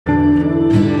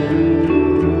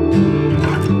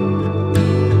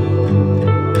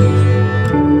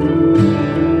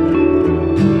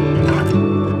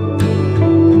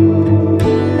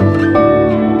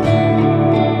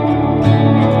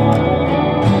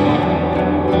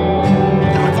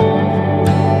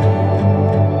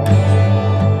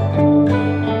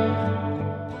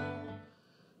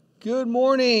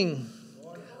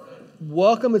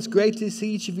welcome. It's great to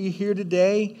see each of you here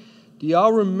today. Do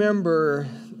y'all remember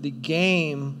the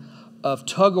game of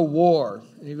tug of war?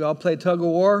 Any of y'all played tug of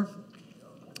war?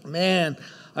 Man,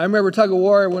 I remember tug of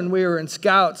war when we were in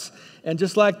Scouts, and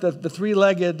just like the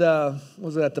three-legged,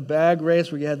 was it at the bag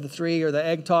race where you had the three or the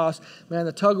egg toss? Man,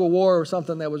 the tug of war was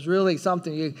something that was really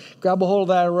something. You grab a hold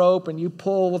of that rope and you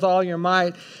pull with all your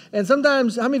might. And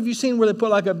sometimes, how many of you seen where they put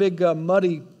like a big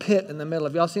muddy pit in the middle?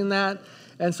 Have y'all seen that?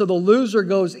 And so the loser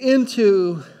goes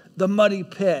into the muddy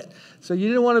pit. So you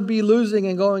didn't want to be losing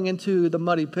and going into the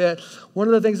muddy pit. One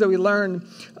of the things that we learned,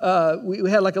 we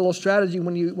had like a little strategy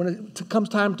when it comes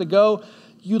time to go.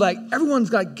 Everyone's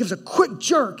gives a quick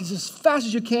jerk as fast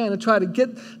as you can to try to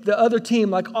get the other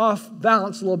team off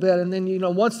balance a little bit. And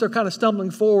then, once they're kind of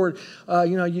stumbling forward,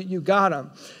 you got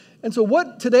them. And so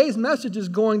what today's message is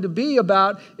going to be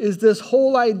about is this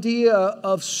whole idea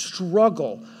of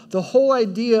struggle. The whole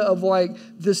idea of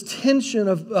this tension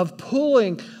of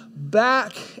pulling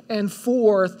back and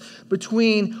forth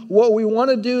between what we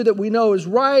want to do that we know is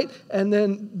right and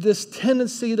then this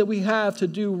tendency that we have to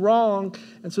do wrong.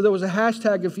 And so there was a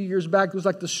hashtag a few years back. It was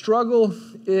the struggle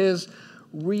is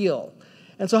real.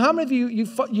 And so how many of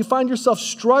you find yourself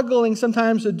struggling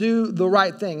sometimes to do the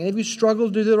right thing? And if you struggle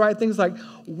to do the right things,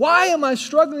 why am I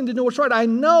struggling to do what's right? I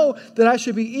know that I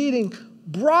should be eating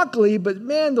broccoli, but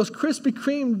man, those Krispy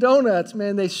Kreme donuts,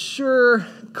 man, they sure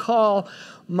call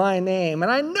my name.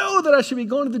 And I know that I should be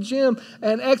going to the gym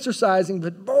and exercising,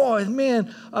 but boy,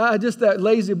 man, that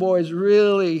lazy boy is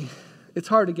really, it's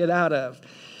hard to get out of.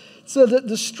 So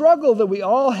the struggle that we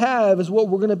all have is what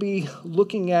we're going to be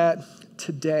looking at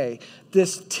today.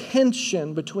 This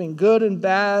tension between good and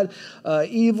bad,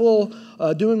 evil,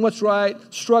 doing what's right,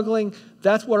 struggling.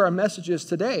 That's what our message is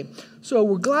today. So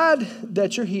we're glad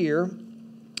that you're here.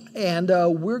 And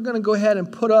we're going to go ahead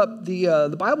and put up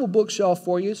the Bible bookshelf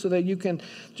for you so that you can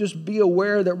just be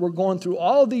aware that we're going through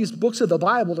all of these books of the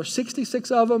Bible. There's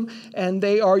 66 of them, and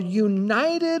they are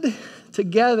united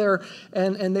together,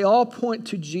 and they all point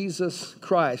to Jesus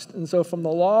Christ. And so from the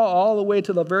law all the way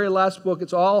to the very last book,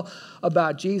 it's all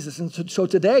about Jesus. And so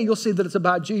today you'll see that it's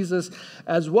about Jesus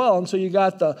as well. And so you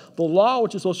got the law,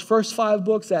 which is those first 5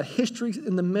 books, that history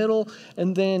in the middle,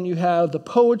 and then you have the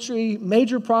poetry,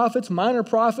 major prophets, minor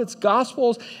prophets,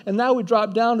 gospels, and now we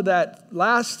drop down to that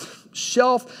last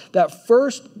shelf, that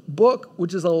first book,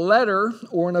 which is a letter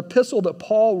or an epistle that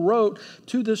Paul wrote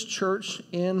to this church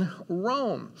in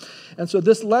Rome. And so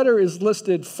this letter is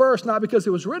listed first, not because it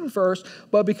was written first,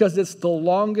 but because it's the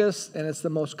longest and it's the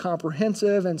most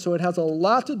comprehensive. And so it has a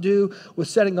lot to do with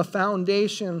setting a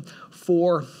foundation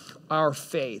for our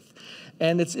faith.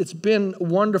 And it's been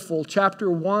wonderful. Chapter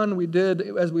 1 we did,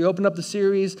 as we opened up the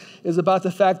series, is about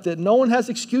the fact that no one has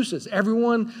excuses.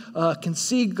 Everyone can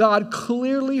see God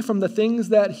clearly from the things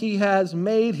that he has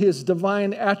made. His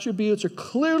divine attributes are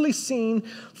clearly seen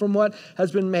from what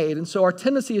has been made. And so our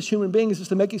tendency as human beings is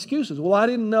to make excuses. Well, I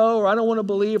didn't know, or I don't want to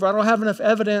believe, or I don't have enough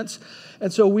evidence.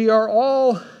 And so we are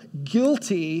all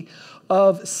guilty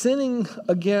of sinning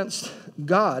against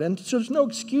God. And so there's no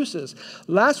excuses.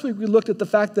 Last week we looked at the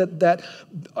fact that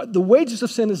the wages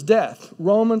of sin is death.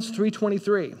 Romans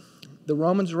 3:23, the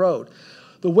Romans road.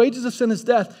 The wages of sin is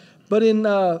death. But and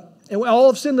all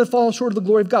have sinned and fallen short of the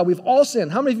glory of God. We've all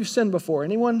sinned. How many of you sinned before?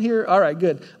 Anyone here? All right,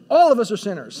 good. All of us are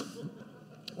sinners.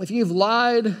 If you've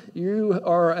lied, you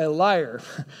are a liar.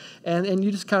 And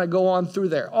you just kind of go on through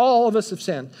there. All of us have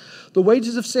sinned. The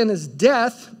wages of sin is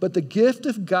death, but the gift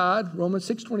of God, Romans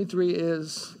 6:23,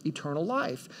 is eternal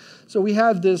life. So we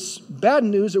have this bad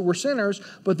news that we're sinners,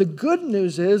 but the good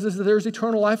news is that there's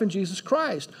eternal life in Jesus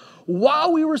Christ.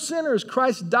 While we were sinners,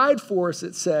 Christ died for us,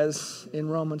 it says in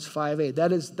Romans 5:8.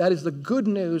 That is the good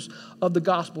news of the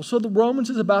gospel. So the Romans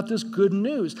is about this good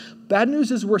news. Bad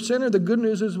news is we're sinners. The good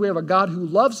news is we have a God who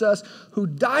loves us, who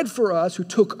died for us, who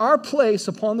took our place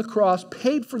upon the cross,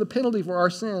 paid for the penalty for our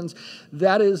sins.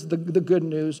 That is the good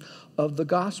news of the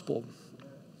gospel.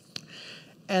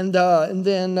 And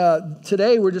then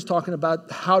today we're just talking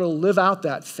about how to live out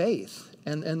that faith.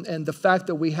 And the fact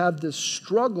that we have this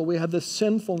struggle, we have this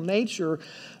sinful nature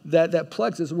that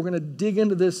plagues us. We're going to dig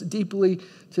into this deeply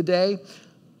today.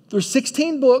 There's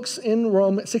 16 books in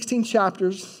Rome, 16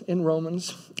 chapters in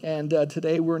Romans, and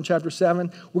today we're in chapter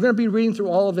 7. We're going to be reading through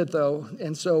all of it, though,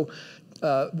 and so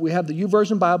we have the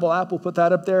YouVersion Bible app. We'll put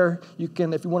that up there. You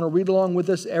can, if you want to read along with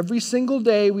us, every single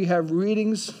day we have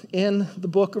readings in the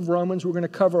book of Romans. We're going to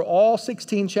cover all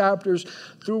 16 chapters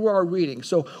through our reading.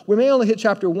 So we may only hit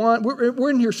chapter 1.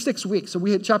 We're in here 6 weeks. So we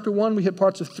hit chapter 1. We hit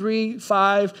parts of 3,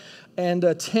 5,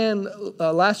 and 10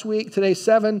 last week. Today's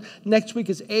 7. Next week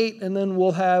is 8. And then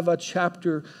we'll have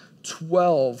chapter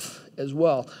 12 as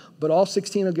well. But all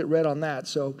 16 will get read on that.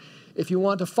 So if you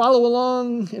want to follow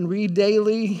along and read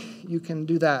daily, you can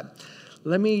do that.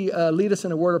 Let me lead us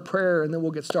in a word of prayer, and then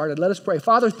we'll get started. Let us pray.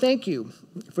 Father, thank you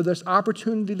for this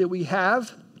opportunity that we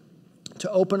have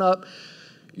to open up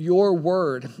your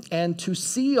word and to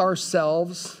see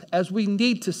ourselves as we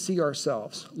need to see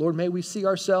ourselves. Lord, may we see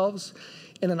ourselves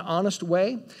in an honest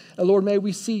way. And Lord, may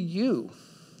we see you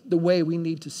the way we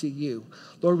need to see you.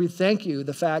 Lord, we thank you,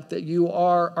 the fact that you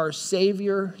are our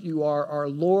Savior, you are our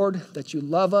Lord, that you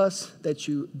love us, that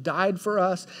you died for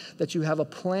us, that you have a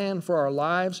plan for our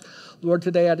lives. Lord,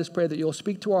 today I just pray that you'll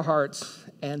speak to our hearts,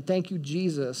 and thank you,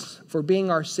 Jesus, for being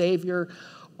our Savior,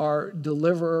 our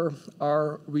deliverer,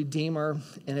 our redeemer,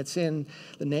 and it's in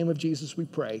the name of Jesus we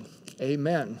pray.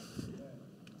 Amen.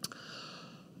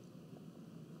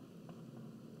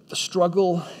 The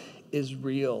struggle is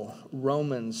real.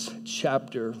 Romans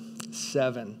chapter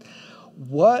 7.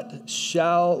 What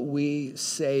shall we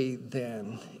say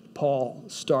then? Paul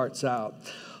starts out.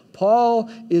 Paul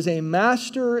is a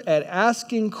master at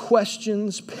asking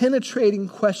questions, penetrating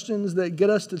questions that get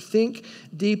us to think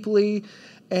deeply.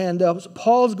 And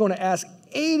Paul's going to ask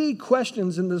 80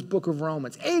 questions in this book of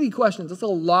Romans. 80 questions. That's a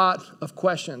lot of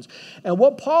questions. And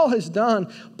what Paul has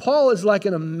done, Paul is like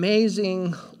an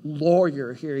amazing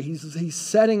lawyer here. He's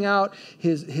setting out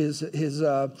his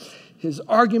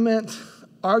argument,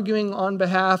 arguing on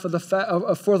behalf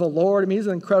of for the Lord. I mean, he's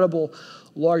an incredible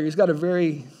lawyer. He's got a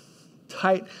very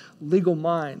tight legal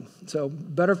mind. So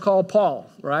better call Paul,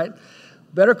 right?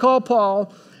 Better call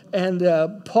Paul. And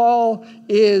Paul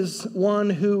is one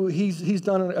who he's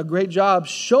done a great job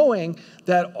showing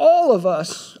that all of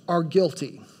us are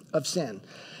guilty of sin.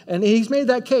 And he's made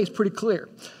that case pretty clear.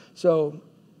 So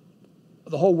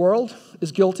the whole world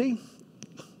is guilty.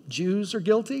 Jews are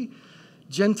guilty.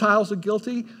 Gentiles are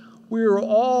guilty. We are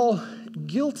all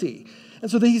guilty. And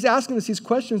so he's asking us these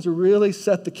questions to really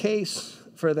set the case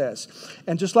for this.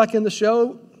 And just like in the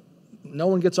show, no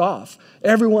one gets off.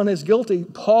 Everyone is guilty.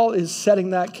 Paul is setting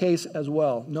that case as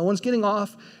well. No one's getting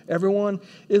off. Everyone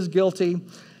is guilty.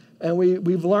 And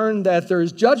we've learned that there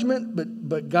is judgment,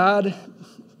 but God,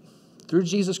 through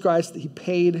Jesus Christ, he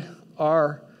paid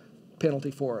our penalty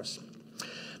for us.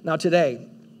 Now today,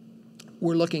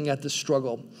 we're looking at this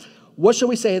struggle. What shall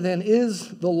we say then? Is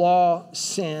the law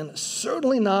sin?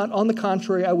 Certainly not. On the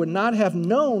contrary, I would not have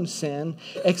known sin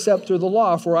except through the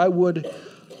law, for I would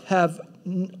have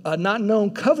not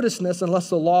known covetousness unless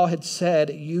the law had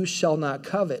said, you shall not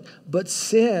covet. But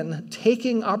sin,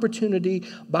 taking opportunity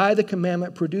by the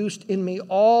commandment, produced in me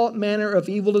all manner of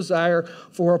evil desire,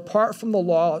 for apart from the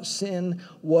law, sin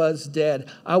was dead.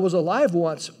 I was alive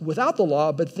once without the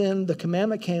law, but then the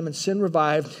commandment came and sin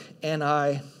revived, and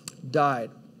I died.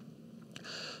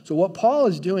 So what Paul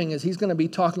is doing is he's going to be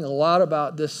talking a lot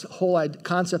about this whole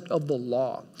concept of the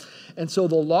law. And so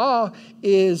the law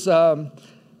is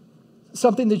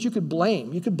something that you could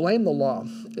blame. You could blame the law.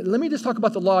 Let me just talk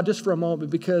about the law just for a moment,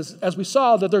 because as we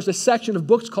saw that there's a section of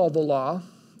books called the law,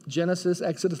 Genesis,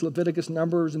 Exodus, Leviticus,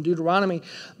 Numbers, and Deuteronomy.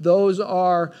 Those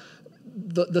are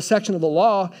the section of the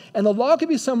law, and the law can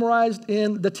be summarized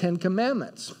in the 10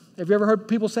 Commandments. Have you ever heard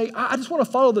people say, I just want to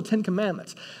follow the 10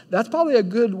 Commandments? That's probably a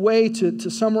good way to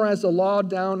summarize the law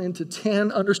down into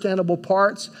 10 understandable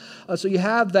parts. So you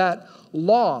have that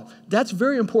law. That's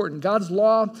very important. God's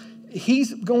law.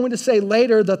 He's going to say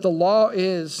later that the law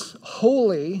is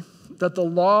holy, that the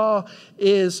law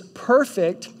is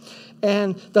perfect,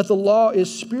 and that the law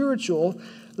is spiritual.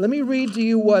 Let me read to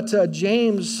you what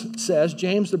James says.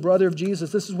 James, the brother of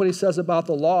Jesus, this is what he says about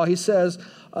the law. He says,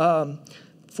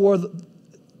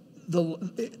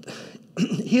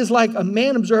 he is like a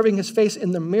man observing his face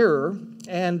in the mirror,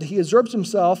 and he observes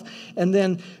himself, and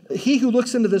then he who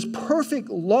looks into this perfect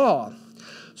law.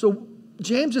 So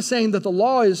James is saying that the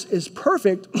law is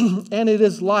perfect, and it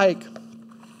is like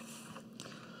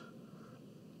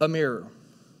a mirror.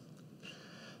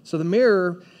 So the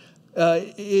mirror,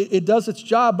 it does its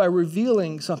job by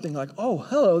revealing something like, oh,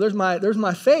 hello, there's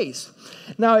my face.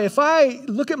 Now, if I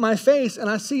look at my face and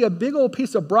I see a big old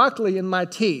piece of broccoli in my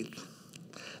teeth,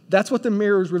 that's what the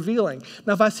mirror is revealing.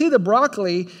 Now, if I see the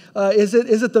broccoli, is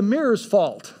it the mirror's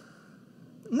fault?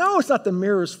 No, it's not the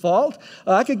mirror's fault.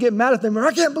 I could get mad at the mirror.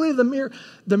 I can't believe the mirror.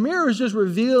 The mirror is just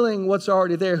revealing what's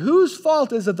already there. Whose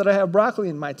fault is it that I have broccoli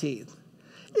in my teeth?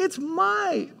 It's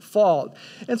my fault.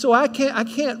 And so I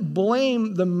can't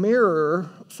blame the mirror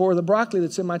for the broccoli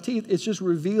that's in my teeth. It's just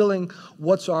revealing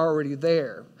what's already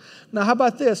there. Now, how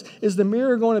about this? Is the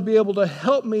mirror going to be able to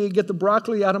help me get the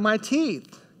broccoli out of my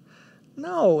teeth?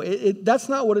 No, that's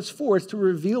not what it's for. It's to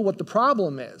reveal what the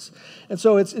problem is. And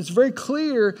so it's very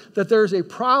clear that there's a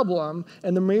problem,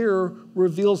 and the mirror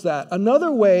reveals that.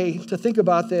 Another way to think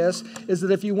about this is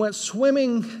that if you went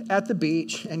swimming at the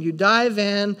beach and you dive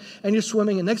in and you're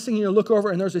swimming, and next thing you look over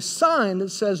and there's a sign that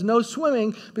says no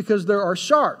swimming because there are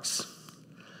sharks.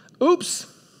 Oops.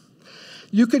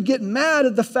 You could get mad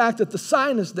at the fact that the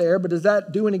sign is there, but does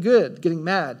that do any good, getting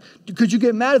mad? Could you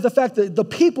get mad at the fact that the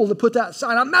people that put that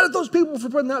sign, I'm mad at those people for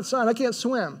putting that sign, I can't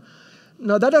swim.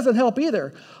 No, that doesn't help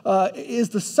either. Is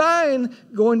the sign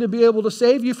going to be able to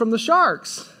save you from the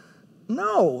sharks?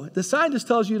 No, the sign just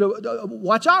tells you to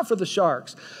watch out for the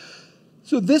sharks.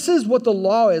 So this is what the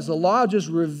law is. The law just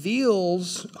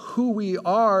reveals who we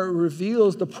are,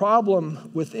 reveals the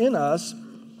problem within us.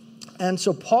 And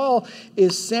so Paul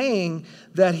is saying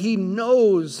that he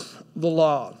knows the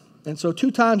law. And so 2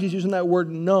 times he's using that word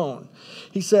known.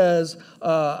 He says,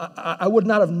 I would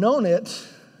not have known it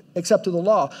except to the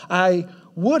law. I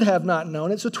would have not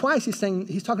known it. So twice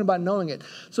he's talking about knowing it.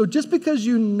 So just because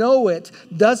you know it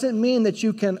doesn't mean that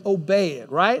you can obey it,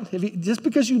 right? Just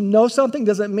because you know something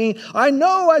doesn't mean, I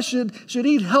know I should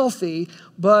eat healthy,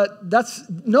 but that's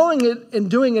knowing it and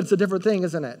doing it's a different thing,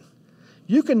 isn't it?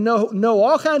 You can know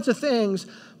all kinds of things,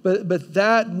 but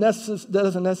that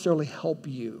doesn't necessarily help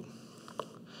you.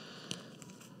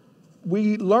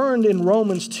 We learned in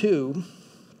Romans 2,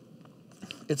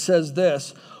 it says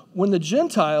this, when the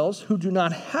Gentiles who do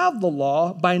not have the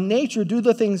law by nature do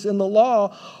the things in the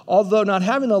law, although not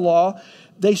having the law,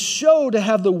 they show to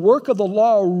have the work of the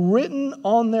law written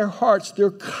on their hearts.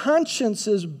 Their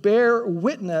consciences bear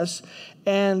witness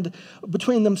and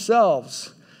between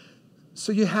themselves.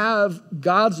 So you have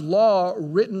God's law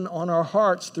written on our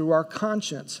hearts through our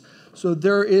conscience. So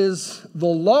there is the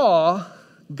law,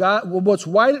 what's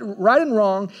right and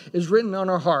wrong is written on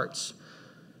our hearts.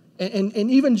 And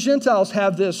even Gentiles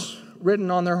have this written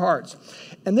on their hearts.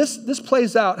 And this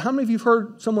plays out. How many of you have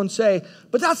heard someone say,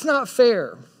 but that's not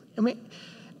fair? I mean,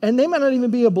 and they might not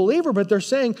even be a believer, but they're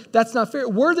saying that's not fair.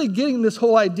 Where are they getting this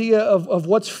whole idea of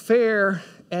what's fair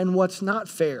and what's not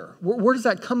fair? Where is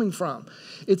that coming from?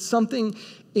 It's something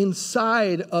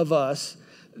inside of us,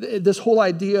 this whole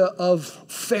idea of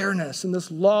fairness and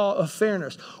this law of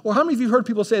fairness. Or how many of you have heard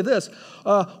people say this?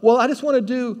 Well, I just want to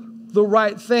do the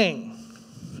right thing.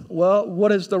 Well,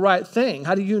 what is the right thing?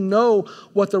 How do you know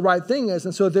what the right thing is?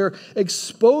 And so they're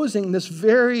exposing this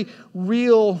very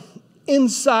real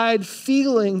inside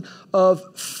feeling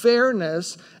of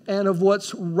fairness and of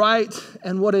what's right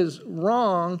and what is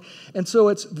wrong. And so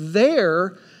it's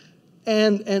there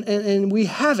and we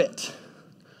have it.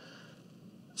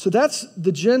 So that's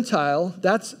the Gentile,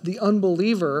 that's the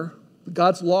unbeliever.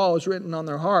 God's law is written on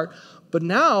their heart. But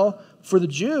now, for the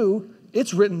Jew,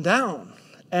 it's written down.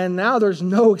 And now there's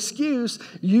no excuse.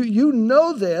 You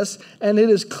know this, and it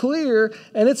is clear,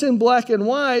 and it's in black and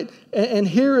white, and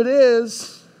here it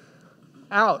is.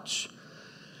 Ouch.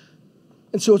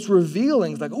 And so it's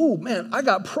revealing, it's like, oh man, I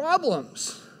got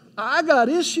problems. I got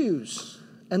issues.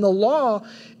 And the law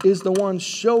is the one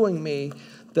showing me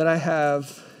that I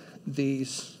have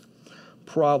these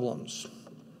problems.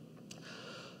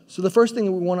 So the first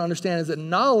thing we want to understand is that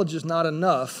knowledge is not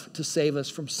enough to save us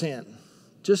from sin.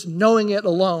 Just knowing it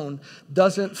alone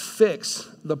doesn't fix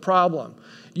the problem.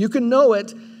 You can know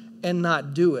it and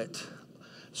not do it.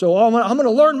 So I'm going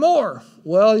to learn more.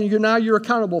 Well, you're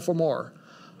accountable for more.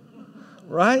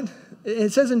 Right?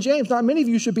 It says in James, not many of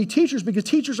you should be teachers because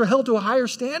teachers are held to a higher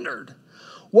standard.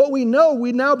 What we know,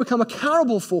 we now become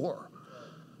accountable for.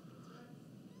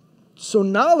 So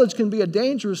knowledge can be a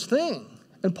dangerous thing.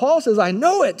 And Paul says, I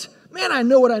know it. Man, I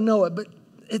know it, but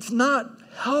it's not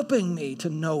helping me to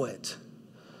know it.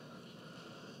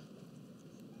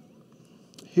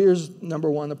 Here's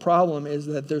number one. The problem is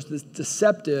that there's this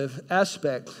deceptive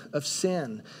aspect of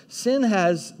sin. Sin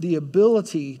has the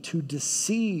ability to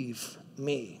deceive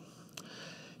me.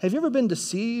 Have you ever been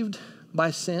deceived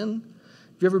by sin?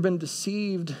 Have you ever been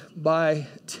deceived by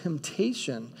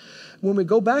temptation? When we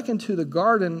go back into the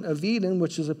Garden of Eden,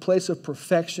 which is a place of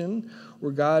perfection,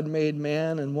 where God made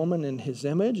man and woman in his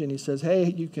image, and he says, hey,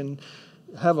 you can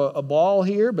have a ball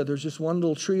here, but there's just one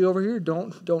little tree over here.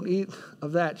 Don't eat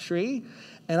of that tree.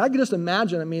 And I can just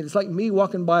imagine, it's like me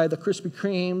walking by the Krispy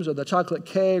Kremes or the chocolate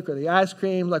cake or the ice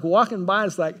cream, like walking by,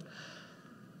 it's like,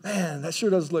 man, that sure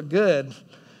does look good.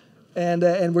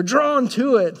 And we're drawn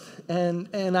to it.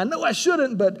 And I know I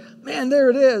shouldn't, but man, there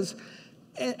it is.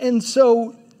 And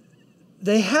so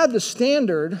they had the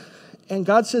standard, and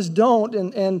God says don't.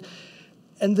 And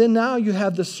then now you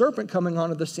have the serpent coming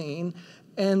onto the scene.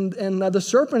 And the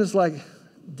serpent is like,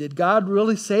 did God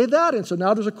really say that? And so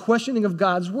now there's a questioning of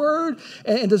God's word.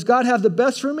 And does God have the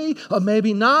best for me? Or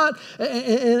maybe not.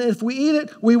 And if we eat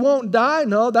it, we won't die.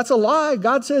 No, that's a lie.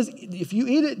 God says, if you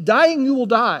eat it, dying, you will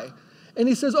die. And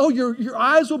he says, oh, your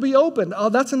eyes will be opened. Oh,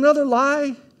 that's another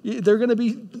lie. They're going to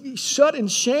be shut in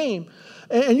shame.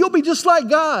 And you'll be just like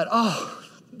God. Oh,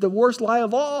 the worst lie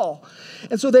of all.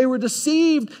 And so they were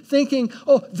deceived thinking,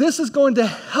 oh, this is going to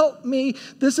help me.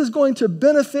 This is going to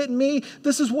benefit me.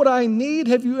 This is what I need.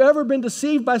 Have you ever been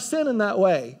deceived by sin in that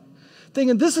way?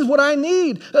 Thinking, this is what I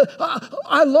need.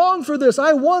 I long for this.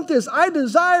 I want this. I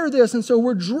desire this. And so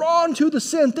we're drawn to the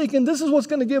sin thinking this is what's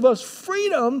going to give us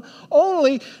freedom,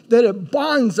 only that it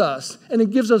binds us and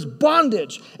it gives us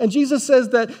bondage. And Jesus says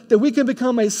that we can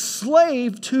become a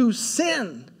slave to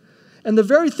sin. And the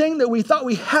very thing that we thought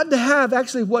we had to have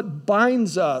actually what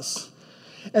binds us.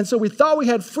 And so we thought we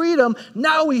had freedom.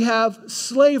 Now we have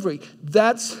slavery.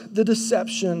 That's the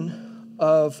deception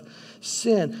of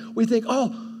sin. We think,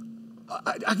 oh,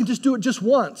 I can just do it just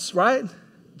once, right?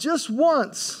 Just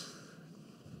once.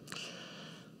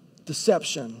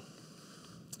 Deception.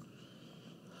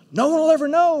 No one will ever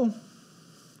know.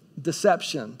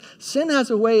 Deception. Sin has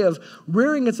a way of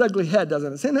rearing its ugly head,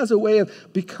 doesn't it? Sin has a way of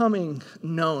becoming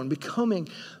known, becoming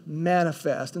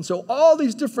manifest. And so all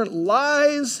these different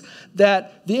lies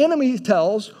that the enemy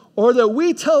tells or that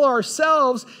we tell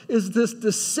ourselves is this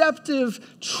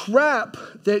deceptive trap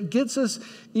that gets us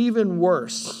even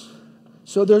worse.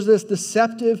 So there's this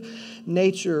deceptive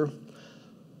nature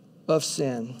of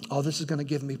sin. Oh, this is going to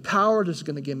give me power. This is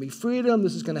going to give me freedom.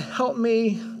 This is going to help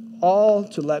me, all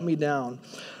to let me down.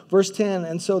 Verse 10,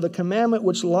 and so the commandment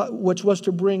which was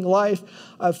to bring life,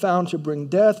 I've found to bring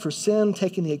death. For sin,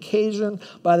 taking the occasion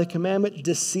by the commandment,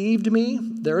 deceived me.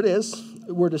 There it is.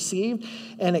 We're deceived.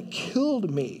 And it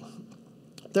killed me.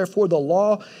 Therefore, the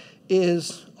law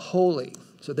is holy.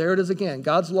 So there it is again.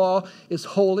 God's law is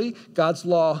holy. God's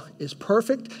law is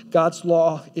perfect. God's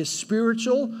law is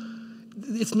spiritual.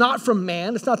 It's not from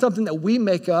man. It's not something that we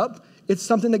make up. It's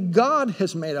something that God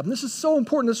has made up. And this is so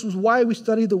important. This is why we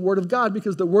study the Word of God,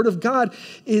 because the Word of God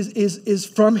is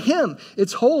from Him.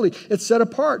 It's holy. It's set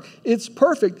apart. It's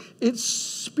perfect. It's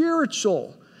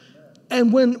spiritual.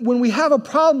 And when we have a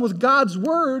problem with God's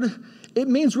Word, it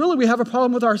means really we have a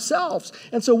problem with ourselves.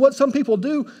 And so what some people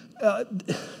do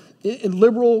in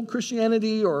liberal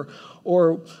Christianity or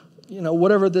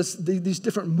whatever these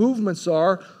different movements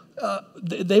are,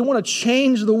 they want to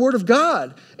change the Word of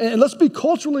God. And let's be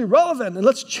culturally relevant and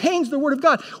let's change the Word of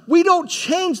God. We don't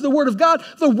change the Word of God.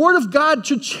 The Word of God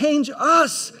should change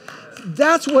us.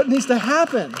 That's what needs to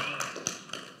happen.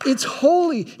 It's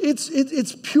holy.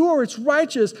 It's pure. It's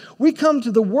righteous. We come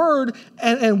to the Word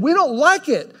and we don't like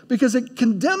it because it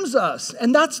condemns us.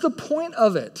 And that's the point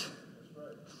of it.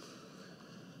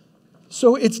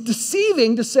 So it's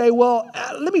deceiving to say, well,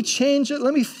 let me change it.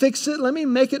 Let me fix it. Let me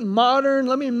make it modern.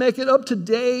 Let me make it up to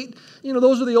date.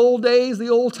 Those are the old days, the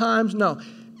old times. No,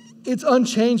 it's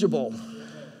unchangeable.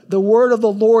 The word of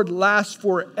the Lord lasts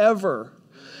forever.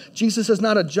 Jesus says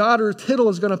not a jot or a tittle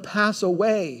is going to pass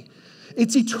away.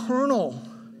 It's eternal.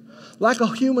 Like a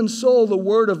human soul, the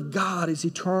word of God is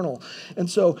eternal. And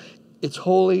so it's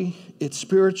holy, it's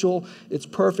spiritual, it's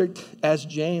perfect, as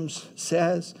James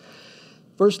says.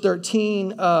 Verse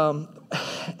 13,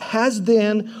 has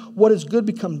then what is good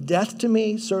become death to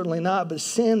me? Certainly not, but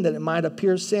sin, that it might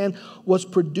appear sin, was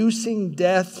producing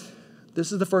death.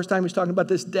 This is the first time he's talking about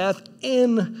this death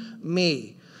in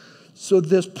me. So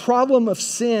this problem of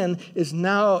sin is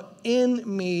now in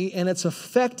me, and it's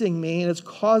affecting me, and it's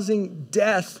causing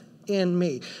death in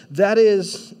me. That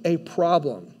is a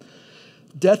problem.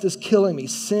 Death is killing me.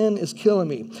 Sin is killing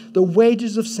me. The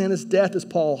wages of sin is death, as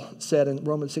Paul said in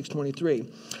Romans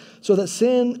 6:23. So that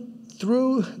sin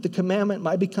through the commandment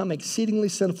might become exceedingly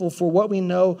sinful. For what we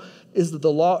know is that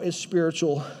the law is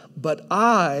spiritual, but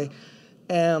I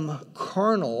am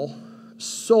carnal,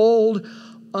 sold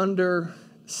under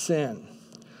sin.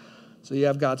 So you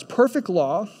have God's perfect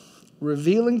law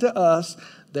revealing to us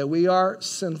that we are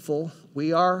sinful,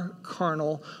 we are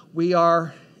carnal, we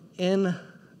are in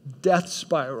death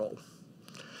spiral.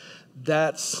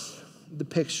 That's the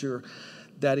picture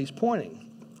that he's pointing.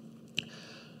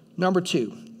 Number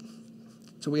 2.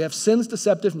 So we have sin's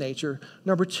deceptive nature.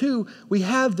 Number 2, we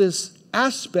have this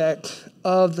aspect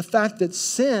of the fact that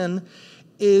sin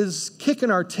is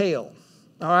kicking our tail.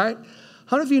 All right?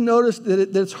 How many of you noticed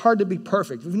that it's hard to be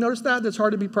perfect? Have you noticed that it's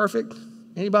hard to be perfect?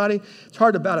 Anybody? It's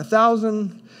hard to bat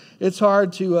 1,000. It's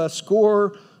hard to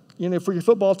score, for your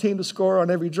football team to score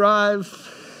on every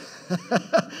drive.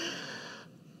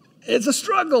 It's a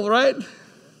struggle, right?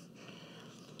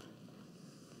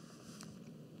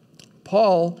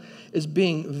 Paul is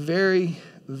being very,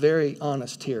 very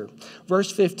honest here.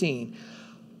 Verse 15,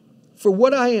 for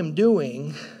what I am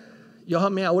doing, you'll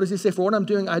help me out. What does he say? For what I'm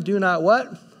doing, I do not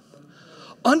what?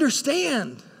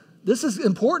 Understand. This is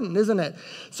important, isn't it?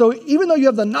 So even though you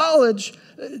have the knowledge,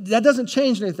 that doesn't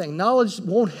change anything. Knowledge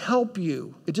won't help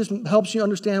you. It just helps you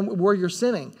understand where you're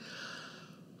sinning.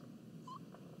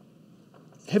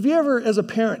 Have you ever, as a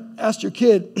parent, asked your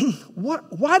kid,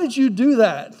 why did you do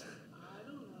that?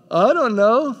 I don't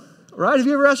know. Right? Have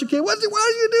you ever asked your kid, why did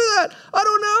you do that? I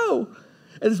don't know.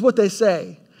 And it's what they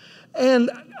say.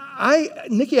 And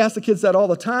Nikki asks the kids that all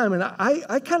the time, and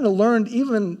I kind of learned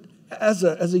even as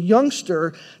a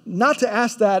youngster not to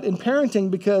ask that in parenting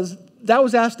because that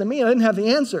was asked to me and I didn't have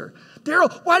the answer.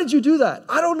 Daryl, why did you do that?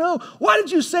 I don't know. Why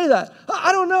did you say that?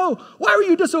 I don't know. Why were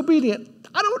you disobedient?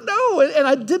 I don't know. And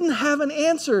I didn't have an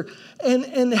answer.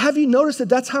 And have you noticed that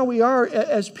that's how we are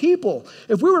as people?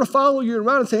 If we were to follow you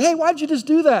around and say, hey, why did you just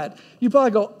do that? You'd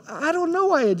probably go, I don't know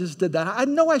why I just did that. I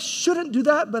know I shouldn't do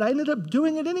that, but I ended up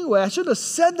doing it anyway. I should have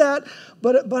said that,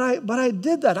 but I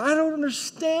did that. I don't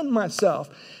understand myself.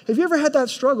 Have you ever had that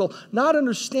struggle, not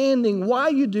understanding why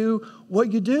you do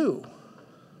what you do?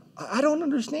 I don't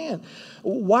understand.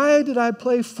 Why did I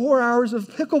play 4 hours of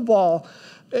pickleball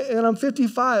and I'm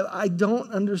 55? I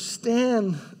don't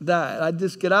understand that. I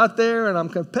just get out there and I'm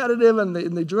competitive and the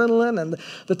adrenaline and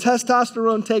the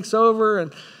testosterone takes over,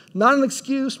 and not an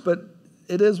excuse, but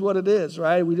it is what it is,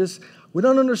 right? We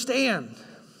don't understand.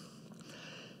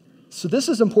 So this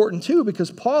is important too,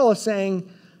 because Paul is saying,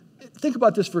 think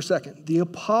about this for a second. The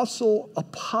apostle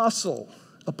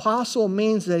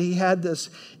means that he had this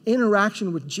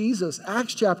interaction with Jesus.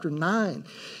 Acts chapter 9.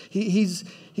 He's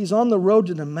on the road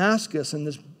to Damascus, and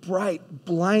this bright,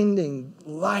 blinding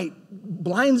light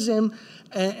blinds him,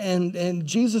 and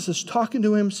Jesus is talking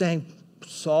to him saying,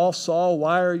 Saul, Saul,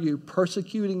 why are you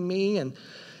persecuting me?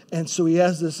 And so he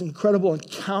has this incredible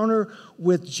encounter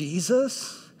with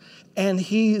Jesus. And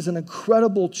he is an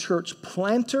incredible church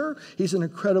planter. He's an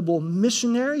incredible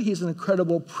missionary. He's an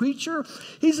incredible preacher.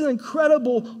 He's an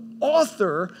incredible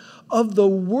author of the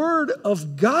Word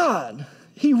of God.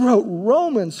 He wrote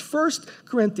Romans, 1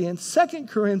 Corinthians, 2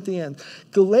 Corinthians,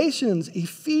 Galatians,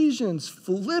 Ephesians,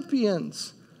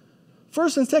 Philippians,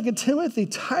 1 and 2 Timothy,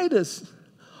 Titus.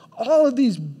 All of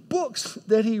these books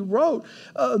that he wrote,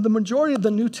 the majority of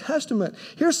the New Testament.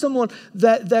 Here's someone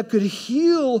that could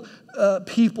heal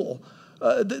people.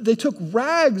 They took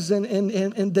rags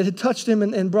and that had touched him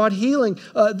and brought healing.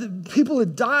 People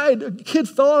had died. A kid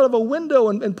fell out of a window,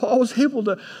 and Paul was able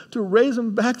to raise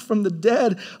him back from the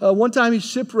dead. One time he's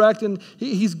shipwrecked, and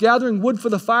he's gathering wood for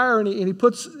the fire, and he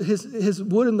puts his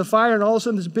wood in the fire, and all of a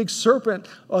sudden this big serpent,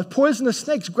 poisonous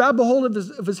snakes, grab a hold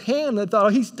of his hand. And I thought, oh,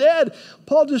 he's dead.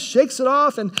 Paul just shakes it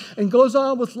off and goes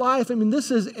on with life. I mean, this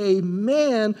is a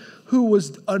man who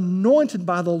was anointed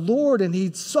by the Lord, and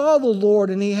he saw the Lord,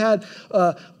 and he had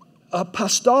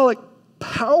apostolic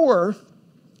power,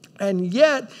 and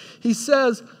yet he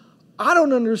says, I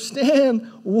don't understand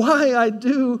why I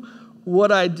do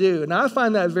what I do. And I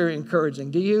find that very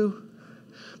encouraging. Do you?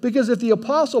 Because if the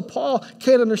Apostle Paul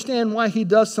can't understand why he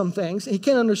does some things, he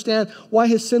can't understand why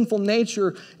his sinful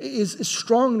nature is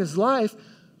strong in his life,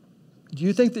 do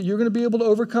you think that you're going to be able to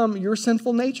overcome your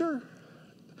sinful nature?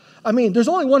 I mean, there's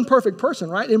only one perfect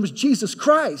person, right? It was Jesus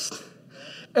Christ.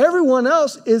 Everyone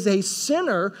else is a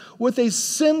sinner with a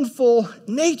sinful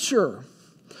nature.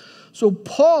 So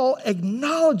Paul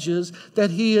acknowledges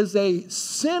that he is a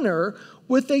sinner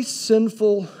with a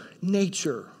sinful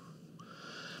nature.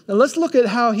 Now let's look at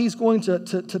how he's going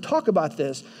to talk about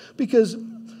this, because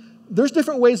there's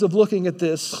different ways of looking at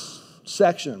this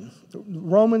section.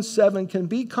 Romans 7 can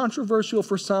be controversial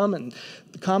for some, and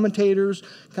the commentators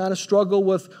kind of struggle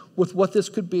with what this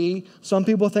could be. Some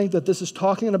people think that this is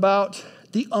talking about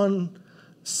the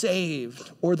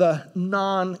unsaved or the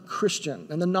non-Christian,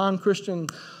 and the non-Christian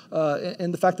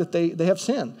and the fact that they have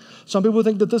sin. Some people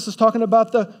think that this is talking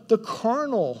about the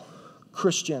carnal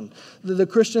Christian, the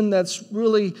Christian that's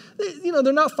really,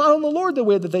 they're not following the Lord the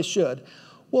way that they should.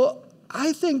 Well,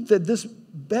 I think that this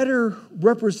better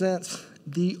represents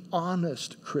the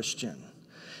honest Christian.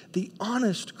 The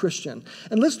honest Christian.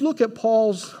 And let's look at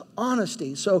Paul's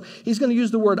honesty. So he's going to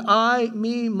use the word I,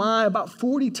 me, my about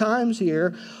 40 times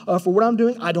here. For what I'm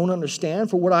doing, I don't understand.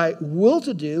 For what I will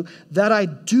to do, that I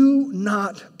do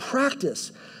not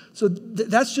practice. So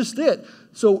that's just it.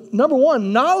 So number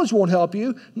one, knowledge won't help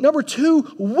you. Number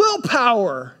two,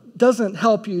 willpower doesn't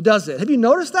help you, does it? Have you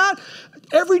noticed that?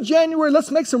 every January,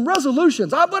 let's make some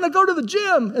resolutions. I'm going to go to the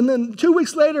gym. And then 2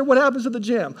 weeks later, what happens at the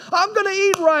gym? I'm going to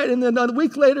eat right. And then a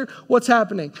week later, what's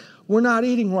happening? We're not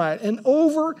eating right. And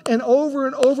over and over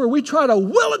and over, we try to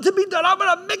will it to be done. I'm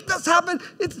going to make this happen.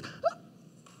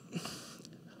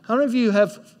 How many of you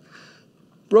have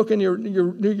broken your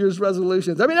New Year's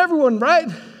resolutions? I mean, everyone, right?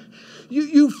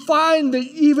 You find that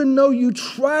even though you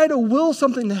try to will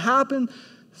something to happen,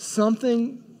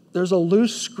 there's a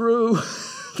loose screw,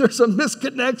 there's a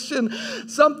misconnection,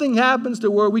 something happens to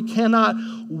where we cannot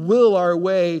will our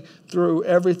way through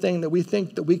everything that we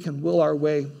think that we can will our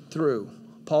way through.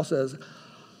 Paul says,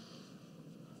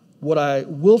 what I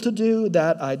will to do,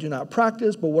 that I do not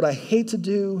practice, but what I hate to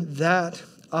do, that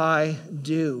I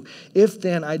do. If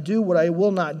then I do what I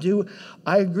will not do,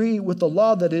 I agree with the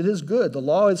law that it is good. The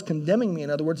law is condemning me. In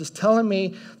other words, it's telling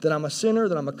me that I'm a sinner,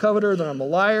 that I'm a coveter, that I'm a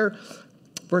liar.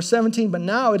 Verse 17, but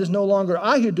now it is no longer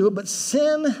I who do it, but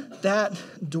sin that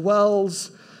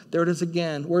dwells. There it is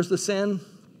again. Where's the sin?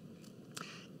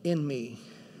 In me.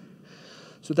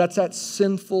 So that's that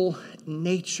sinful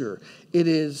nature. It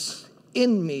is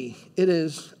in me. It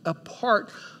is a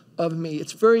part of me.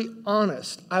 It's very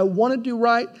honest. I want to do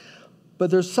right,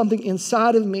 but there's something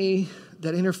inside of me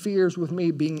that interferes with me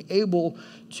being able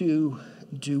to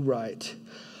do right.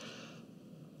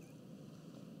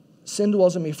 Sin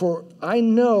dwells in me, for I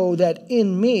know that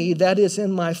in me, that is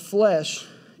in my flesh,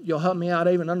 you'll help me out,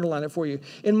 I even underline it for you.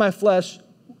 In my flesh,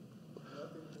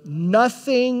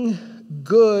 nothing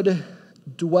good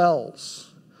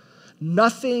dwells.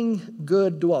 Nothing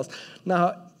good dwells.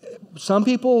 Now, some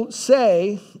people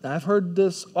say, I've heard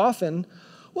this often,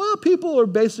 well, people are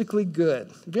basically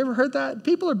good. Have you ever heard that?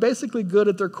 People are basically good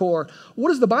at their core. What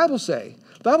does the Bible say?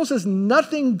 The Bible says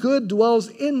nothing good dwells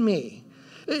in me.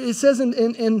 It says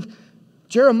in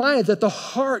Jeremiah that the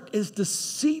heart is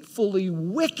deceitfully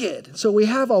wicked. So we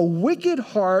have a wicked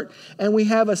heart and we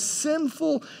have a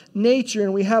sinful nature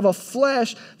and we have a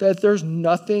flesh that there's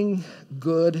nothing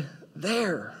good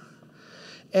there.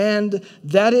 And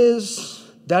that is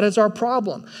our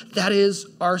problem. That is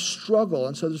our struggle.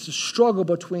 And so there's a struggle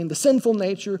between the sinful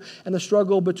nature and the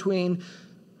struggle between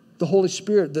the Holy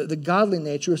Spirit, the godly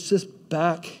nature. It's just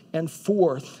back and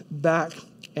forth, back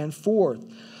and forth.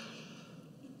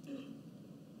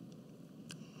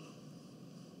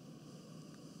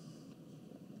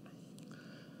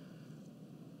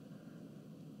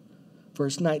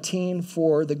 Verse 19,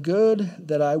 for the good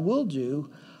that I will do,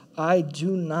 I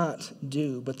do not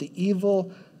do, but the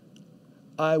evil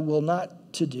I will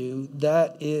not to do,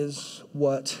 that is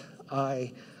what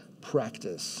I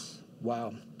practice.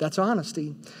 Wow, that's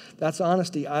honesty. That's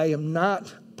honesty. I am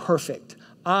not perfect.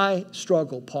 I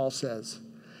struggle, Paul says.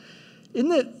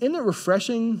 Isn't it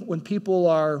refreshing when people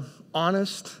are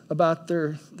honest about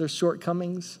their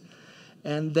shortcomings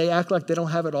and they act like they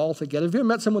don't have it all together? Have you ever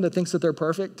met someone that thinks that they're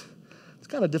perfect? It's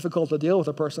kind of difficult to deal with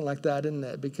a person like that, isn't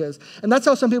it? And that's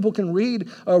how some people can read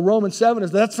Romans 7.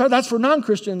 Is that's for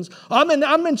non-Christians. I'm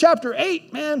in chapter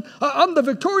 8, man. I'm the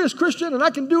victorious Christian, and I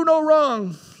can do no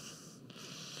wrong.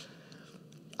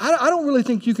 I don't really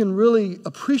think you can really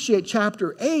appreciate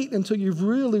chapter 8 until you've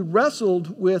really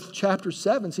wrestled with chapter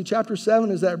 7. See, chapter 7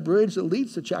 is that bridge that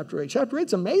leads to chapter 8. Chapter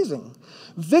 8's amazing.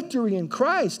 Victory in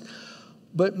Christ.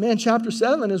 But man, chapter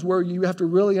 7 is where you have to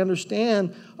really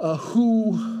understand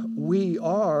who we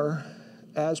are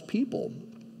as people.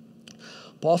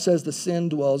 Paul says the sin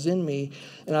dwells in me,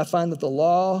 and I find that the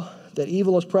law, that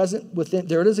evil is present within.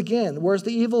 There it is again. Where's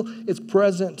the evil? It's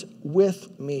present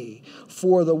with me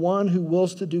for the one who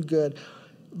wills to do good.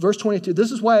 Verse 22,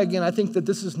 this is why, again, I think that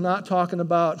this is not talking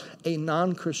about a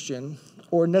non-Christian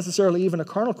or necessarily even a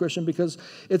carnal Christian, because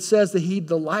it says that he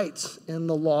delights in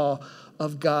the law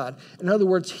of God. In other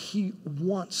words, he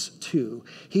wants to.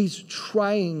 He's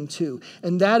trying to.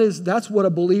 And that's what a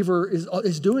believer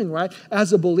is doing, right?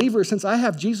 As a believer, since I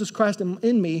have Jesus Christ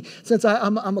in me, since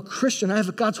I'm a Christian, I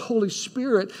have God's Holy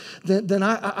Spirit, then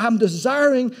I'm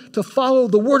desiring to follow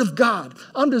the Word of God.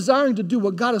 I'm desiring to do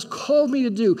what God has called me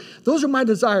to do. Those are my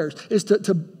desires, is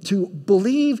to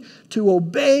believe, to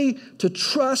obey, to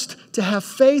trust, to have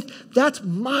faith. That's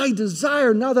my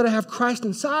desire now that I have Christ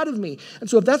inside of me. And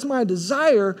so if that's my desire,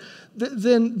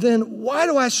 then why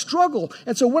do I struggle?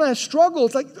 And so when I struggle,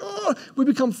 it's like, we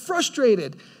become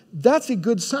frustrated. That's a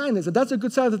good sign, is it? That's a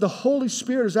good sign that the Holy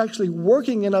Spirit is actually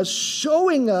working in us,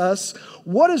 showing us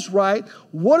what is right,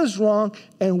 what is wrong,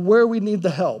 and where we need the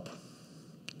help.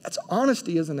 That's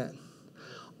honesty, isn't it?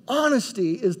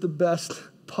 Honesty is the best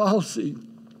policy.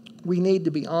 We need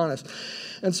to be honest.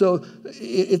 And so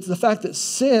it's the fact that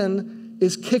sin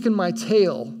is kicking my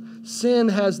tail. sin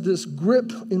has this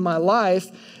grip in my life,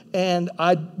 and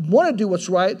I want to do what's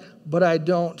right, but I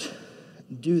don't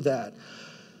do that.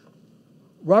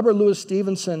 Robert Louis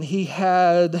Stevenson, he's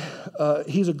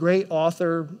a great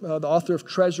author, the author of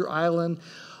Treasure Island.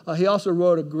 He also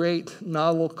wrote a great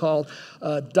novel called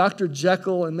Dr.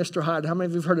 Jekyll and Mr. Hyde. How many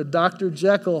of you have heard of Dr.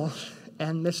 Jekyll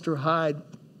and Mr. Hyde?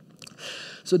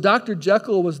 So Dr.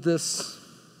 Jekyll was this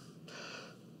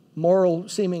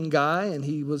moral-seeming guy, and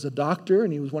he was a doctor,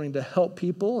 and he was wanting to help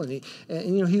people, and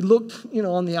he looked,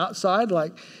 on the outside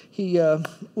like he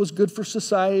was good for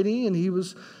society, and he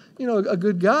was, a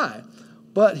good guy.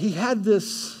 But he had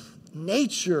this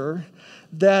nature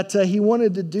that he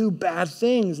wanted to do bad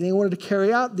things, and he wanted to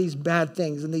carry out these bad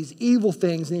things and these evil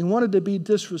things, and he wanted to be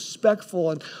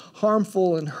disrespectful and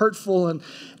harmful and hurtful,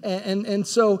 and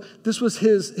so this was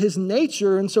his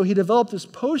nature, and so he developed this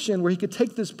potion where he could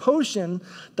take this potion.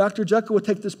 Dr. Jekyll would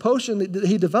take this potion that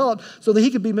he developed so that he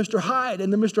could be Mr. Hyde,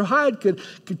 and then Mr. Hyde could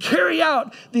carry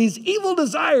out these evil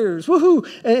desires. Woohoo!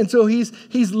 And so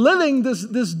he's living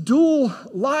this dual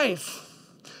life.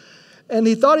 And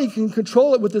he thought he can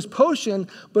control it with this potion,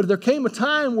 but there came a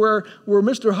time where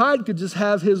Mr. Hyde could just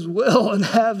have his will and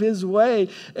have his way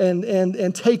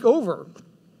and take over.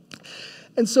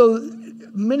 And so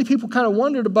many people kind of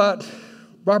wondered about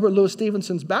Robert Louis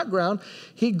Stevenson's background.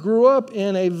 He grew up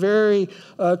in a very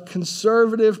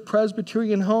conservative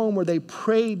Presbyterian home where they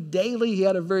prayed daily. He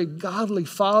had a very godly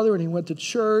father, and he went to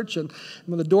church, and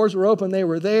when the doors were open, they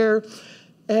were there.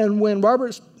 And when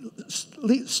Robert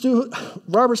Stevenson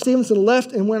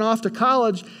left and went off to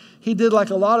college, he did like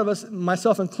a lot of us,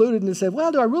 myself included, and he said,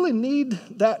 well, do I really need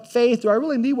that faith? Do I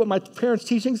really need what my parents'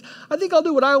 teachings? I think I'll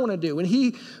do what I want to do. And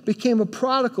he became a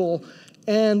prodigal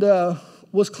and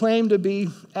was claimed to be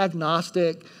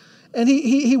agnostic. And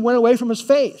he went away from his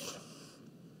faith.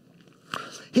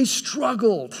 He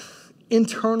struggled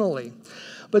internally.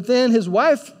 But then his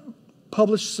wife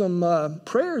published some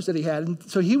prayers that he had. And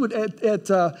so he would,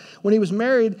 when he was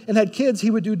married and had kids,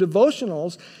 he would do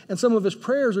devotionals, and some of his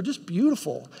prayers are just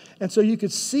beautiful. And so you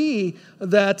could see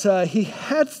that he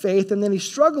had faith, and then he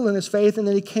struggled in his faith, and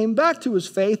then he came back to his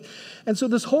faith. And so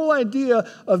this whole idea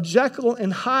of Jekyll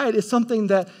and Hyde is something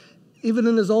that even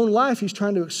in his own life, he's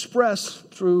trying to express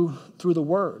through the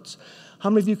words. How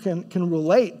many of you can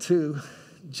relate to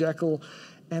Jekyll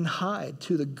and Hyde,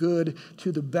 to the good,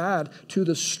 to the bad, to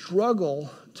the struggle,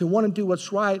 to want to do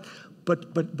what's right,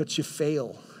 but you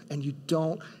fail and you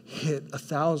don't hit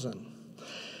 1,000.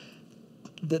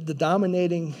 The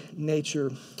dominating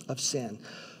nature of sin.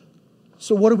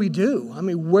 So what do we do? I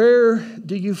mean, where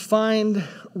do you find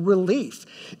relief?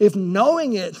 If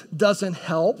knowing it doesn't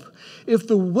help, if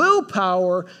the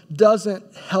willpower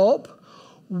doesn't help,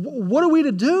 what are we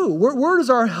to do? Where does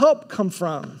our help come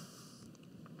from?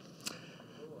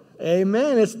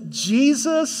 Amen. It's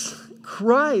Jesus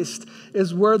Christ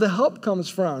is where the help comes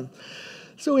from.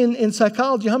 So in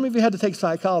psychology, how many of you had to take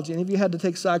psychology? Any of you had to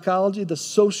take psychology? The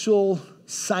social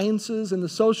sciences, and the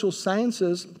social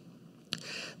sciences,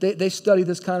 they study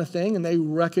this kind of thing, and they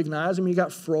recognize. I mean, you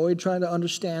got Freud trying to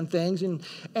understand things, and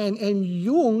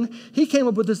Jung, he came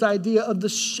up with this idea of the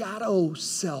shadow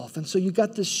self. And so you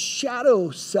got this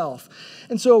shadow self.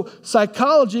 And so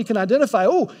psychology can identify,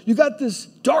 oh, you got this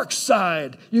dark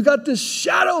side, you got this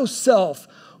shadow self.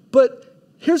 But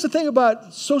here's the thing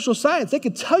about social science. They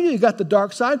can tell you got the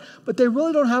dark side, but they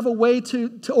really don't have a way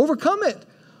to overcome it.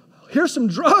 Here's some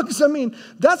drugs. I mean,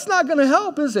 that's not going to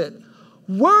help, is it?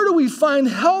 Where do we find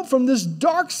help from this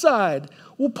dark side?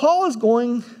 Well, Paul is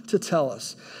going to tell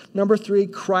us. Number 3,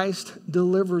 Christ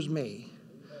delivers me.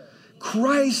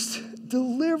 Christ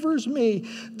delivers me.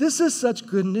 This is such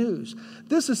good news.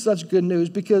 This is such good news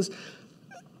because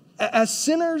as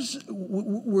sinners,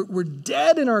 we're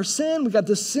dead in our sin. We got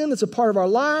this sin that's a part of our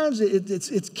lives.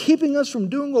 It's keeping us from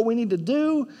doing what we need to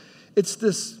do. It's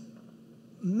this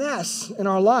mess in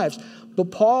our lives.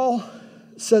 But Paul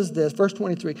says this, verse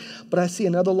 23, but I see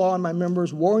another law in my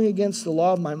members, warring against the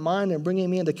law of my mind and bringing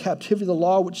me into captivity the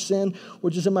law which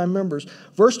is in my members.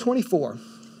 Verse 24.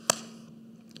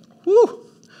 Whew.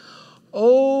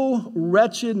 Oh,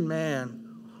 wretched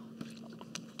man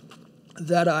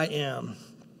that I am.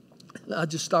 I'll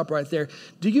just stop right there.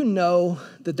 Do you know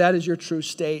that is your true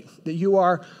state, that you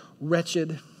are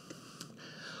wretched?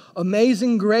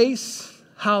 Amazing grace,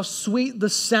 how sweet the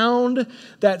sound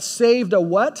that saved a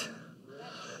what?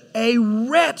 A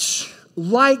wretch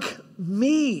like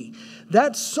me.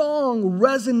 That song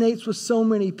resonates with so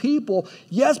many people.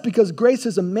 Yes, because grace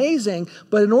is amazing,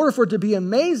 but in order for it to be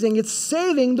amazing, it's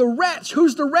saving the wretch.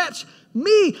 Who's the wretch?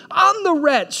 Me. I'm the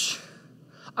wretch.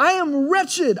 I am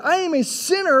wretched. I am a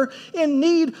sinner in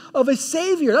need of a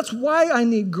Savior. That's why I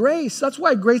need grace. That's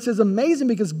why grace is amazing,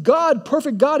 because God,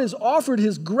 perfect God, has offered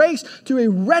his grace to a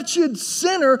wretched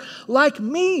sinner like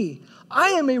me. I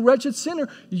am a wretched sinner.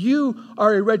 You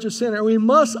are a wretched sinner. And we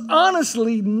must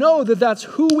honestly know that that's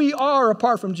who we are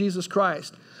apart from Jesus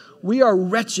Christ. We are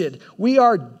wretched. We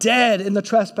are dead in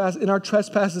our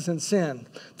trespasses and sin.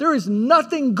 There is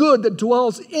nothing good that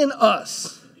dwells in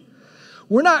us.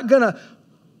 We're not going to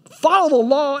follow the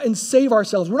law and save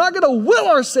ourselves. We're not going to will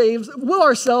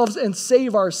ourselves and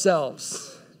save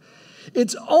ourselves.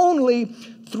 It's only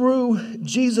through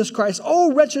Jesus Christ.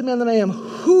 Oh, wretched man that I am,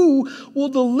 who will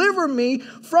deliver me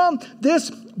from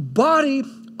this body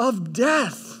of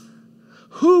death?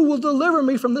 Who will deliver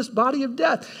me from this body of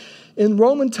death? In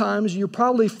Roman times, you're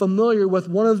probably familiar with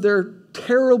one of their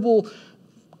terrible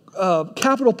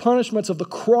capital punishments of the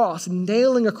cross,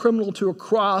 nailing a criminal to a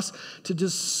cross to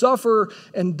just suffer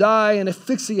and die and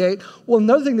asphyxiate. Well,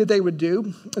 another thing that they would do,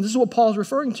 and this is what Paul's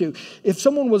referring to, if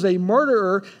someone was a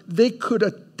murderer, they could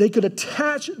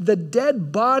attach the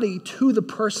dead body to the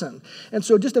person. And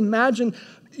so just imagine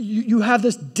you have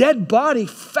this dead body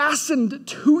fastened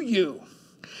to you.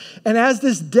 And as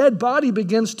this dead body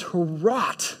begins to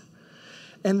rot,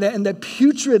 and that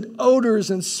putrid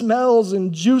odors and smells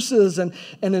and juices and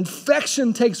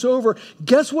infection takes over,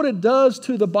 guess what it does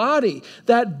to the body?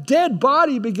 That dead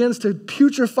body begins to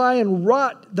putrefy and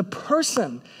rot the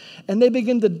person. And they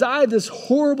begin to die this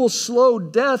horrible, slow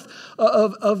death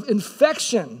of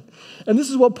infection. And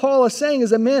this is what Paul is saying, is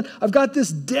that, man, I've got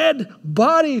this dead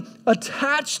body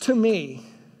attached to me.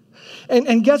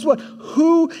 And guess what?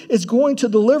 Who is going to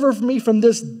deliver me from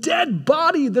this dead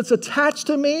body that's attached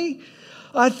to me?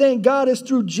 I thank God it's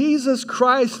through Jesus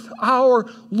Christ our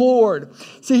Lord.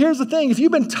 See, here's the thing. If you've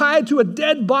been tied to a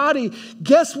dead body,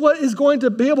 guess what is going to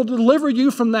be able to deliver you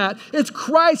from that? It's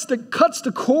Christ that cuts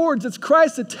the cords. It's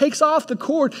Christ that takes off the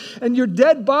cord. And your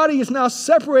dead body is now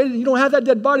separated. You don't have that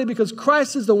dead body because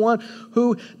Christ is the one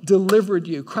who delivered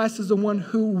you. Christ is the one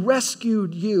who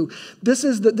rescued you. This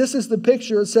is the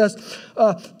picture. It says,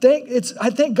 I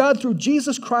thank God through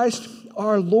Jesus Christ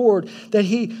our Lord, that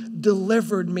he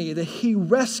delivered me, that he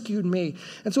rescued me.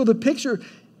 And so the picture,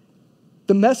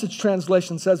 the Message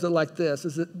translation says it like this.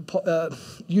 Is it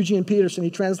Eugene Peterson, he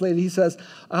translated, he says,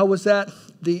 I was at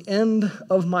the end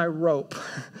of my rope.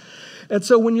 And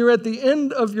so when you're at the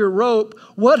end of your rope,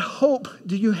 what hope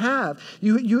do you have?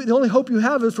 The only hope you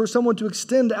have is for someone to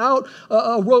extend out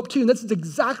a rope to you. And that's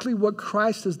exactly what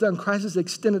Christ has done. Christ has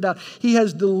extended out. He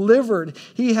has delivered.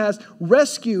 He has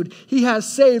rescued. He has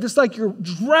saved. It's like you're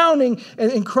drowning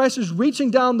and Christ is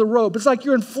reaching down the rope. It's like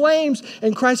you're in flames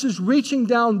and Christ is reaching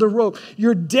down the rope.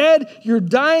 You're dead. You're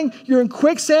dying. You're in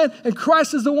quicksand. And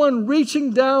Christ is the one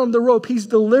reaching down the rope. He's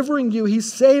delivering you.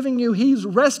 He's saving you. He's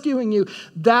rescuing you.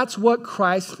 That's what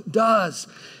Christ does.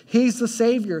 He's the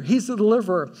Savior. He's the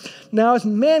deliverer. Now, as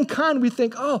mankind, we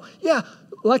think, oh, yeah,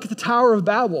 like at the Tower of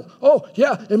Babel. Oh,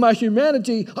 yeah, in my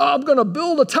humanity, I'm going to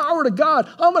build a tower to God.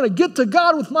 I'm going to get to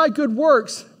God with my good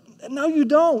works. No, you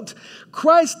don't.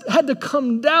 Christ had to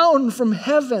come down from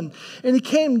heaven, and he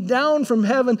came down from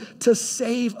heaven to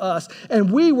save us.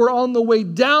 And we were on the way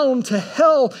down to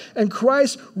hell, and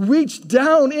Christ reached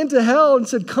down into hell and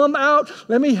said, come out,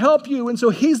 let me help you. And so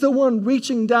he's the one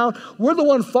reaching down. We're the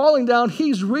one falling down.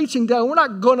 He's reaching down. We're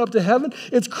not going up to heaven.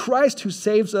 It's Christ who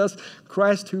saves us,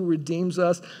 Christ who redeems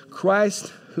us,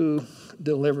 Christ who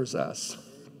delivers us.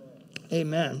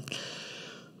 Amen.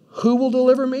 Who will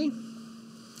deliver me?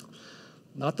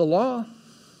 Not the law,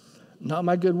 not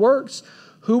my good works.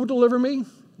 Who will deliver me?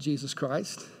 Jesus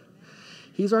Christ.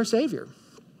 He's our Savior.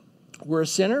 We're a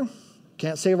sinner,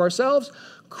 can't save ourselves.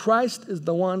 Christ is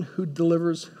the one who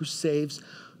delivers, who saves,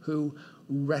 who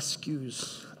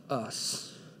rescues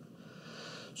us.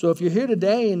 So if you're here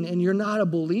today and you're not a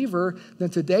believer, then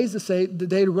today's the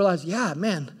day to realize, yeah,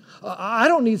 man, I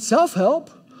don't need self-help.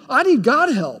 I need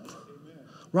God help,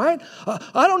 right?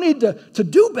 I don't need to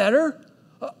do better.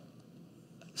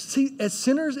 See, as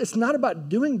sinners, it's not about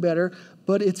doing better,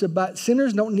 but it's about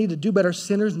sinners don't need to do better.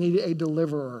 Sinners need a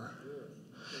deliverer.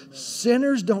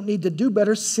 Sinners don't need to do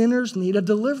better. Sinners need a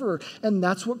deliverer. And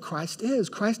that's what Christ is.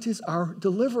 Christ is our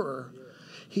deliverer.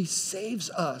 He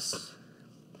saves us.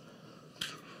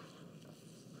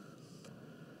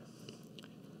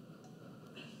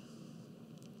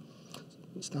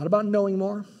 It's not about knowing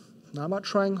more. It's not about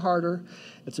trying harder.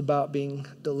 It's about being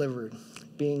delivered,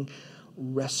 being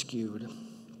rescued.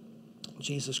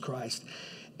 Jesus Christ.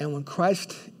 And when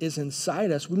Christ is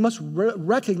inside us, we must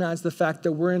recognize the fact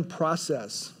that we're in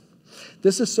process.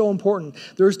 This is so important.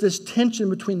 There's this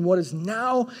tension between what is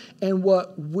now and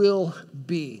what will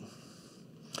be.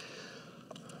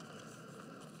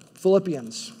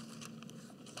 Philippians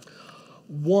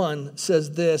 1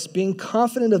 says this, being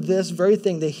confident of this very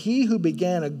thing, that he who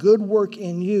began a good work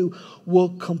in you will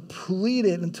complete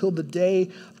it until the day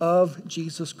of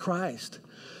Jesus Christ.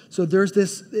 So there's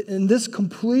this, and this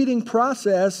completing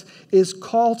process is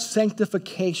called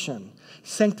sanctification.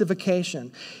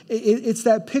 Sanctification. It's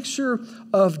that picture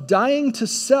of dying to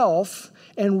self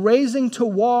and raising to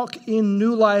walk in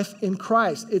new life in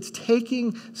Christ. It's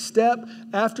taking step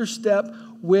after step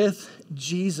with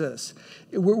Jesus.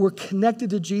 We're connected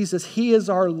to Jesus. He is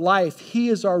our life. He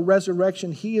is our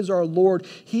resurrection. He is our Lord.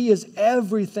 He is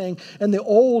everything. And the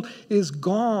old is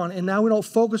gone. And now we don't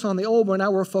focus on the old, but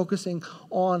now we're focusing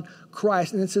on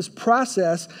Christ. And it's this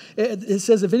process. It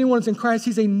says if anyone's in Christ,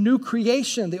 he's a new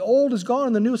creation. The old is gone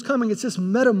and the new is coming. It's this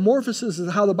metamorphosis is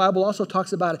how the Bible also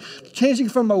talks about it. Changing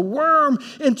from a worm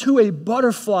into a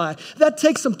butterfly. That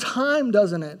takes some time,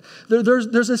 doesn't it?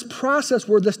 There's this process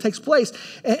where this takes place.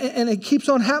 And it keeps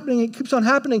on happening. It keeps on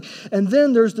happening. And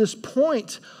then there's this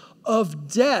point of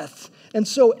death. And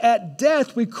so at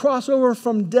death, we cross over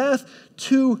from death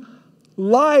to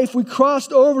life. We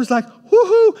crossed over. It's like,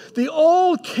 woohoo, the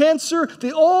old cancer,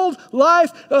 the old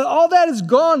life, all that is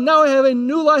gone. Now I have a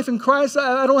new life in Christ.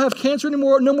 I don't have cancer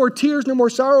anymore, no more tears, no more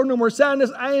sorrow, no more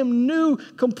sadness. I am new,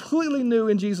 completely new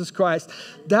in Jesus Christ.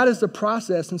 That is the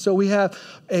process. And so we have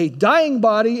a dying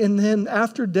body, and then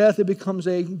after death, it becomes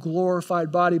a glorified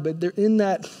body. But in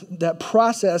that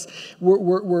process,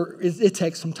 it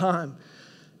takes some time.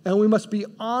 And we must be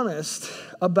honest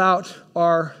about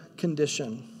our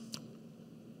condition.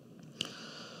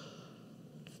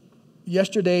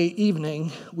 Yesterday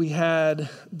evening, we had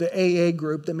the AA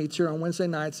group that meets here on Wednesday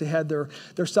nights. They had their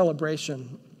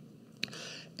celebration.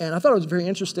 And I thought it was very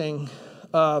interesting.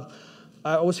 I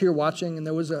was here watching, and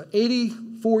there was an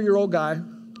 84-year-old guy.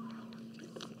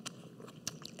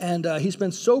 And he's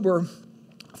been sober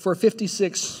for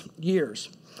 56 years.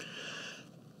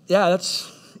 Yeah,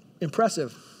 that's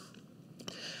impressive.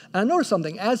 And I noticed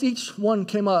something. As each one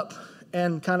came up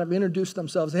and kind of introduced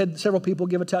themselves, they had several people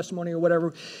give a testimony or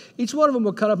whatever. Each one of them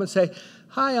would come up and say,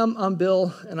 hi, I'm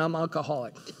Bill, and I'm an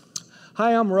alcoholic.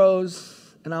 Hi, I'm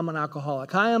Rose, and I'm an alcoholic.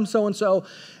 Hi, I'm so-and-so,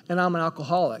 and I'm an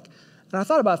alcoholic. And I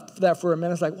thought about that for a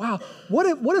minute. It's like, wow, what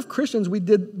if Christians, we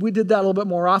did that a little bit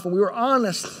more often? We were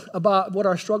honest about what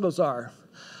our struggles are.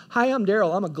 Hi, I'm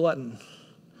Daryl, I'm a glutton.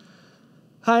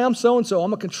 Hi, I'm so-and-so,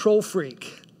 I'm a control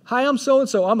freak. Hi, I'm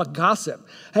so-and-so, I'm a gossip.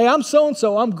 Hey, I'm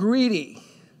so-and-so, I'm greedy.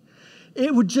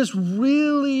 It would just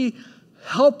really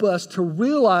help us to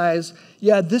realize,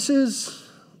 yeah, this is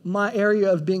my area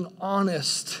of being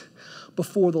honest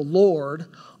before the Lord,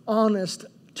 honest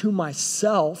to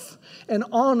myself, and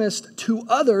honest to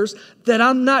others that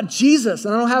I'm not Jesus,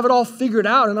 and I don't have it all figured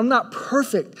out, and I'm not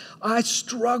perfect. I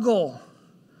struggle.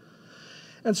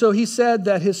 And so he said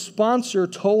that his sponsor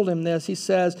told him this. He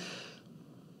says,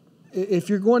 if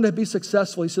you're going to be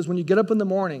successful, he says, when you get up in the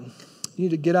morning, you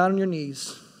need to get out on your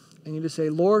knees. And you just say,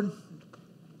 Lord,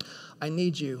 I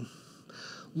need you.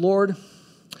 Lord,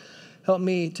 help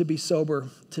me to be sober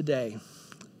today.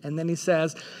 And then he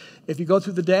says, if you go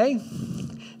through the day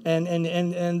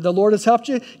and the Lord has helped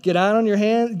you, get out on your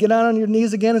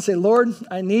knees again and say, Lord,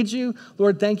 I need you.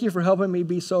 Lord, thank you for helping me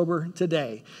be sober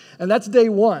today. And that's day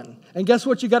one. And guess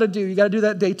what you got to do? You got to do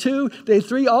that day 2, day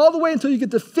 3, all the way until you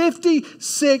get to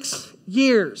 56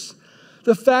 years.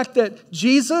 The fact that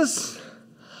Jesus,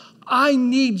 I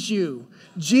need you.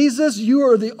 Jesus, you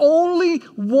are the only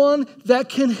one that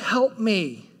can help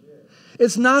me.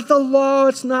 It's not the law.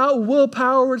 It's not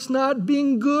willpower. It's not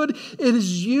being good. It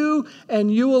is you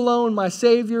and you alone, my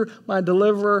Savior, my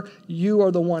deliverer. You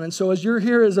are the one. And so as you're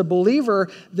here as a believer,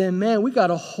 then, man, we got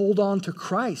to hold on to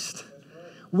Christ.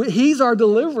 He's our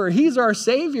deliverer. He's our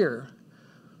Savior.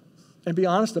 And be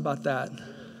honest about that.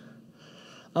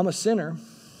 I'm a sinner.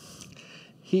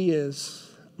 He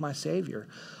is my Savior.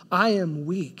 I am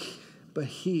weak, but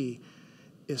He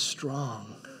is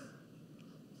strong.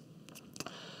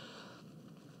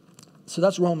 So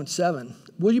that's Romans 7.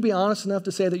 Will you be honest enough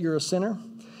to say that you're a sinner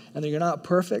and that you're not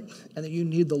perfect and that you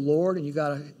need the Lord and you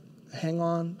got to hang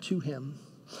on to Him?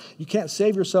 You can't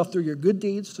save yourself through your good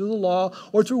deeds, through the law,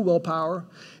 or through willpower.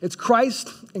 It's Christ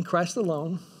and Christ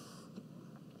alone.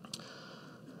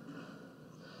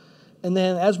 And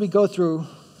then as we go through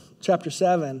chapter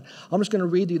 7, I'm just going to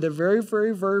read you the very,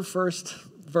 very, very first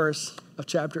verse of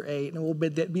chapter 8, and we'll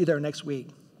be there next week.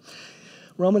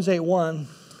 Romans 8:1,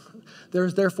 there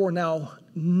is therefore now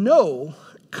no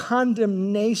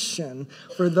condemnation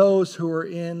for those who are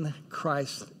in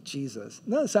Christ Jesus.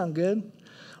 Doesn't that sound good?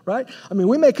 right? I mean,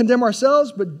 we may condemn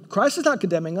ourselves, but Christ is not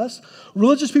condemning us.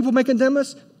 Religious people may condemn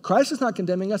us. Christ is not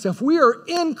condemning us. If we are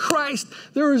in Christ,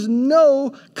 there is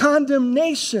no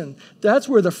condemnation. That's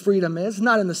where the freedom is. It's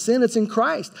not in the sin, it's in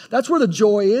Christ. That's where the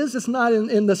joy is. It's not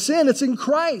in the sin, it's in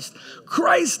Christ.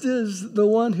 Christ is the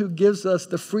one who gives us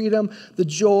the freedom, the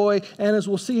joy, and as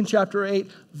we'll see in chapter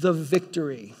 8, the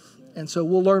victory. And so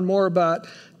we'll learn more about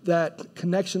that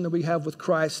connection that we have with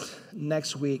Christ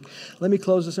next week. Let me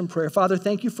close this in prayer. Father,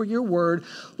 thank you for your word.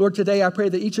 Lord, today I pray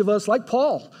that each of us, like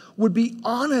Paul, would be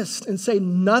honest and say,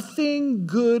 nothing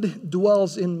good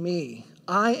dwells in me.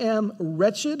 I am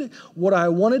wretched. What I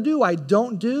want to do, I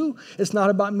don't do. It's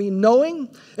not about me knowing.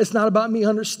 It's not about me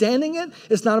understanding it.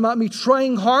 It's not about me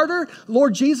trying harder.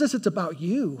 Lord Jesus, it's about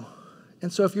you.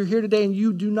 And so if you're here today and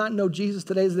you do not know Jesus,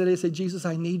 today is the day to say, Jesus,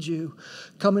 I need you.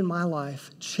 Come in my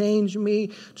life. Change me,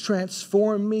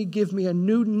 transform me, give me a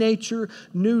new nature,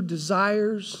 new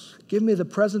desires. Give me the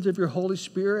presence of your Holy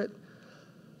Spirit.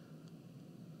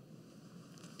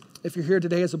 If you're here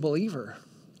today as a believer,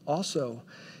 also,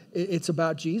 it's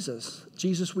about Jesus.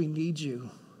 Jesus, we need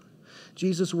you.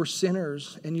 Jesus, we're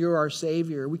sinners and you're our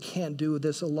Savior. We can't do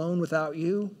this alone without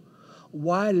you.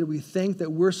 Why did we think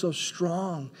that we're so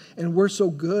strong and we're so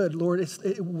good? Lord,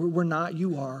 we're not,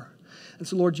 you are. And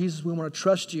so, Lord Jesus, we want to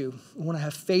trust you. We want to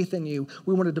have faith in you.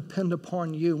 We want to depend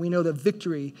upon you. We know that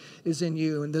victory is in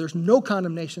you and there's no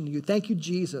condemnation in you. Thank you,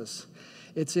 Jesus.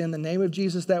 It's in the name of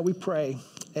Jesus that we pray.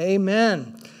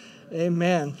 Amen.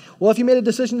 Amen. Well, if you made a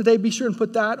decision today, be sure and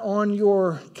put that on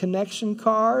your connection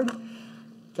card.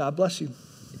 God bless you.